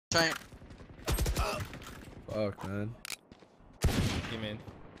Giant. Fuck, man. You mean?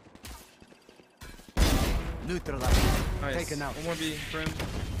 Neutralized. Nice. Taken out. One more B, brim.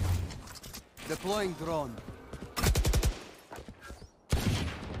 Deploying drone.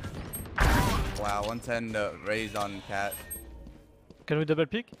 Wow, 110 raised on cat. Can we double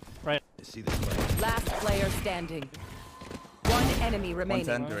peek? Right. See this way. Last player standing. One enemy remaining.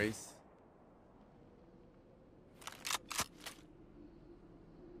 110 raise.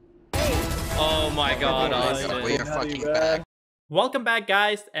 Oh my god, Austin. We are fucking back. Welcome back,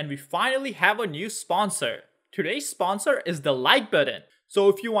 guys, and we finally have a new sponsor. Today's sponsor is the like button. So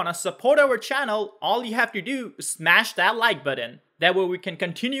if you want to support our channel, all you have to do is smash that like button. That way we can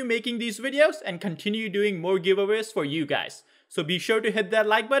continue making these videos and continue doing more giveaways for you guys. So be sure to hit that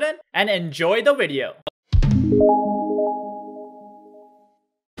like button and enjoy the video.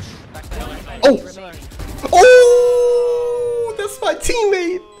 Oh, that's my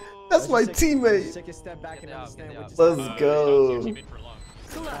teammate. That's my teammate. Take a step back and understand what Let's go.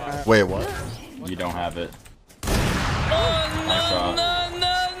 Wait, what? You don't have it. Oh, no.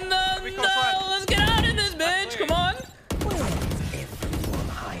 Let's get out of this, bitch. Come on.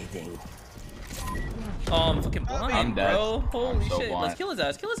 Oh, I'm fucking blind, I'm dead. bro. Holy so shit. blind. Let's kill his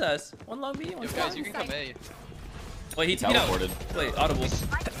ass. Kill his ass. One love B, one Guys, you can come A. Wait, he out. Teleported. Wait, audible.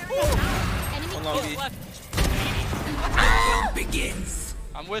 One love B. Begins.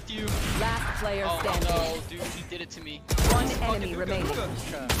 I'm with you. Last player Oh standing. no, dude, he did it to me. One enemy remaining.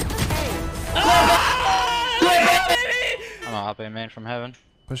 I'm a hop A man from heaven.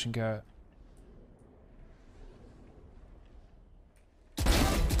 Pushing cat.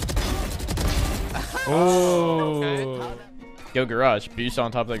 Oh. Okay. Go garage. Beast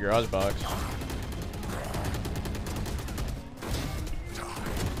on top of the garage box.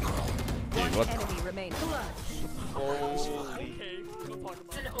 Dude, what? Enemy remaining.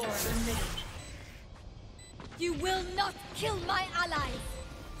 You will not kill my allies.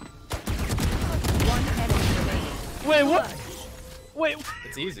 One enemy remaining. Wait, what? Wait.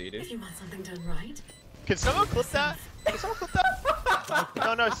 It's easy, dude. You want something done right? Can someone clip that? Can someone clip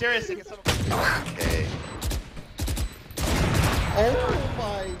that? No, seriously, can someone clip that? Okay. Oh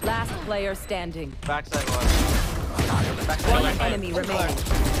my. Last player standing. Backside one. One enemy remaining.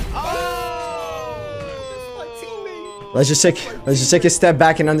 Let's just take a step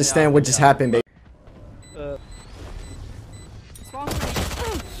back and understand what just happened, baby.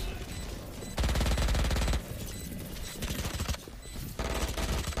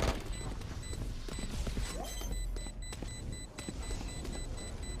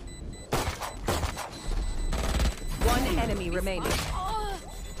 One enemy remaining.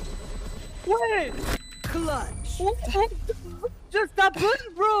 Wait. Clutch. What just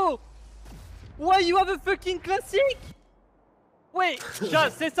happened, bro? Why you have a fucking classic? Wait,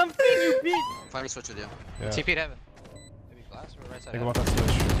 just say something, you beat. Finally switch with you. Yeah. TP heaven. Maybe glass or right side? Take a walk on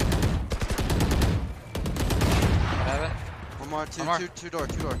switch. Heaven. One more, two door.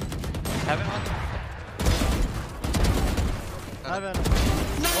 Heaven one. Heaven.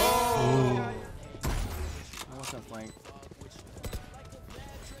 Oh.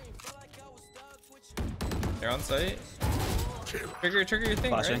 They're on site. Trigger your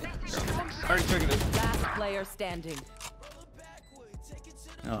thing, right? Already triggered it. Last player standing.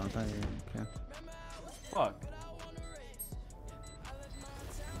 Oh, I thought you were okay. Fuck.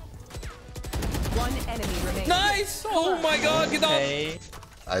 One enemy remaining. Nice! Oh my god, get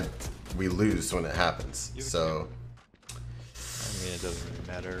off! We lose when it happens. So. I mean, it doesn't really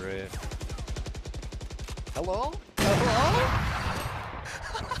matter, right? Hello?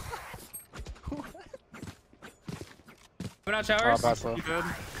 Coming out showers. Oh, You good?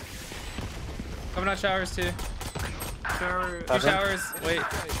 Coming out showers too. Two showers. Wait,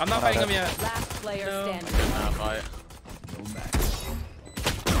 I'm not fighting them yet. Last player No. standing. Nah, fight.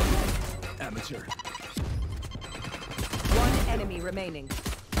 Amateur. One enemy remaining.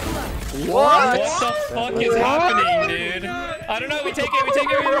 What the fuck is happening, dude? I don't know. We take it. We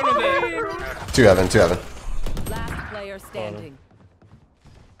run with it. Two heaven. Last player standing.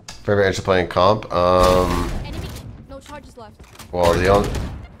 Favorite actually playing comp. Enemy. No charges left. Well, the only.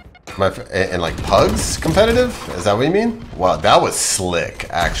 And like pugs competitive? Is that what you mean? Wow, that was slick,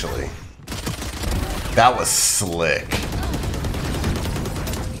 actually. That was slick.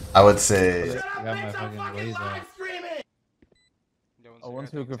 I would say. I got my fucking laser. Oh,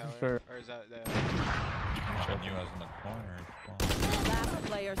 one's who could prefer. Or is that the... Showed you as in the corner. Last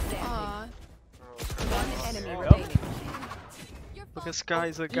player standing. Aww. One enemy remaining. Look, this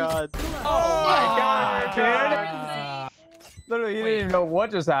guy's a god. Oh my god, dude. Literally, he didn't even know what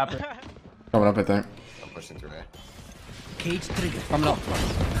just happened. Coming up, I think. I'm pushing through A. Cage trigger. Coming up.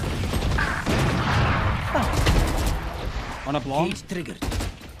 On up long. Cage triggered.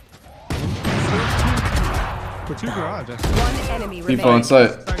 For 2 garage. One enemy People on remaining.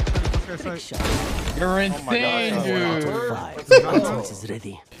 site. You're insane, dude. Ultimate is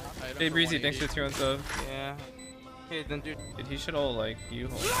ready. Hey, Breezy, thanks for 2 on sub. Yeah. Okay, then dude. Dude, he should all like you.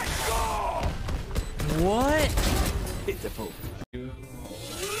 What? Pitiful. Did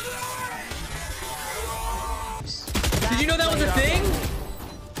you know that was a thing?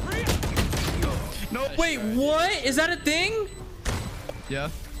 No. Wait, what? Is that a thing? Yeah.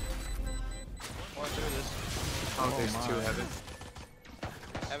 Oh, there's 2 heaven.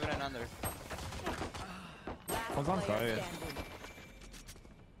 Heaven and under. I was on site.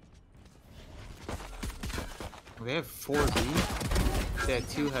 They have 4 B. They had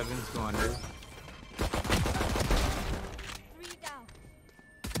 2 heavens go under. 3 down.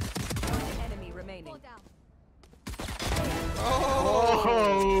 One enemy remaining. 4 down.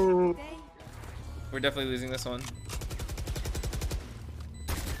 Oh! We're definitely losing this one.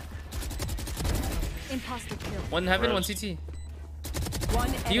 Imposter kill. One heaven, one CT. One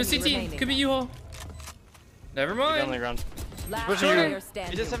You enemy CT. remaining. Could be you all. Never mind. Last Shooter. player He's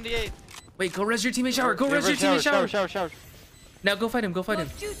standing. at 78. Wait, go res your teammate shower. Go res your teammate shower. Shower. Now go fight him. Go fight Your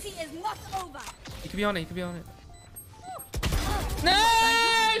him. duty is not over. He could be on it. He could be on it.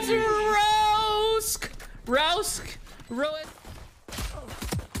 Nice! Rousk! Row it.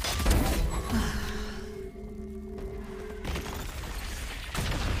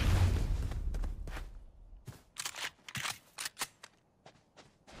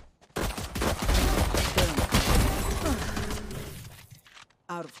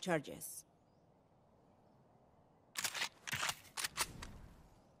 Out of charges.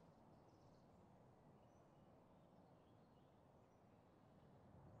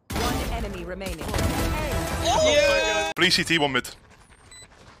 One enemy remaining. Yeah! 3 CT, 1 mid.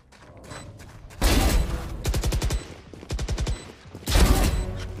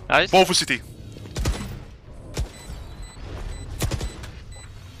 Nice. Boven CT.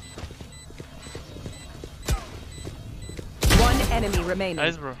 One enemy remaining.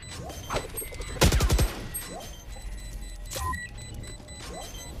 Nice, bro.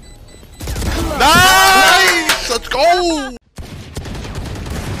 Nice! Let's go!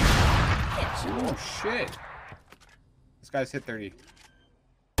 Oh shit. This guy's hit 30.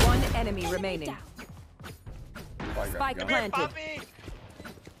 One enemy remaining. Spike Come here, planted. Poppy.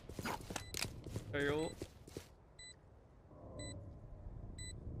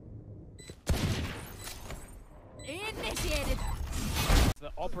 Initiated.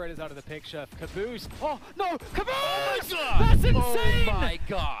 The operator's out of the picture. Caboose. Oh no! Caboose! That's insane! Oh my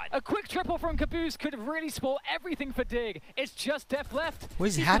god. A quick triple from Caboose could really spoil everything for Dig. It's just Def left. What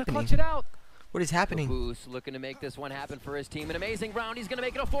is He's happening? gonna clutch it out. What is happening? Caboose looking to make this one happen for his team. An amazing round. He's gonna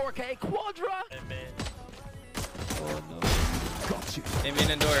make it a 4K quadra. Aiming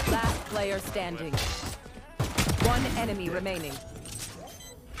in door. Last player standing. One enemy remaining.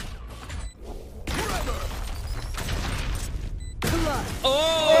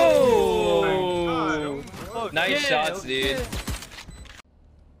 Oh! Nice shots, dude.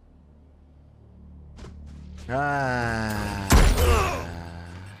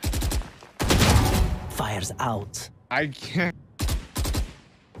 Fire's out. I can't.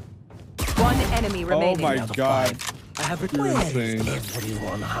 One enemy remaining. Oh my god. I have You're requested insane.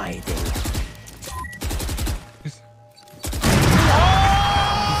 everyone hiding.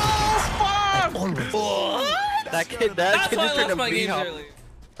 That kid That's why I just lost turned my a games B-hop. early.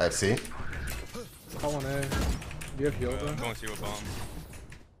 I see. Call on A. Do you have heal though? Going to you a bomb.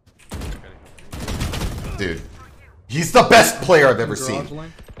 Dude. He's the best player I've ever seen.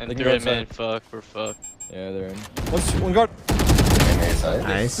 And they're in mid. Fuck, we're fucked. Yeah, they're in. One guard.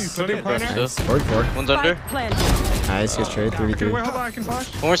 Nice. Sitting planner. Forward. One's under. Nice, good trade. 3v3. Wait, hold on, I can flash.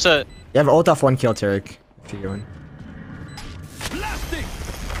 One more set. You have ult off 1 kill, Tarek. If you're going.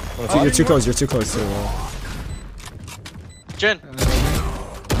 Oh, you're too close. You're too close to the wall. Jen.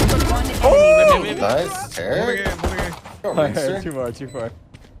 Oh! Nice. Eric. Too far, too far.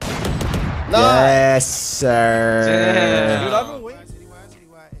 Yes, sir.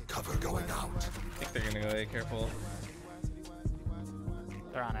 Cover going out. I think they're gonna go A, careful.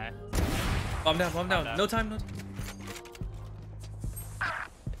 They're on A. Bomb down. No time, no time.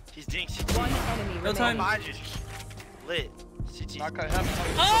 He's dinks. One enemy No time. remaining. Lit. CT. Oh, God!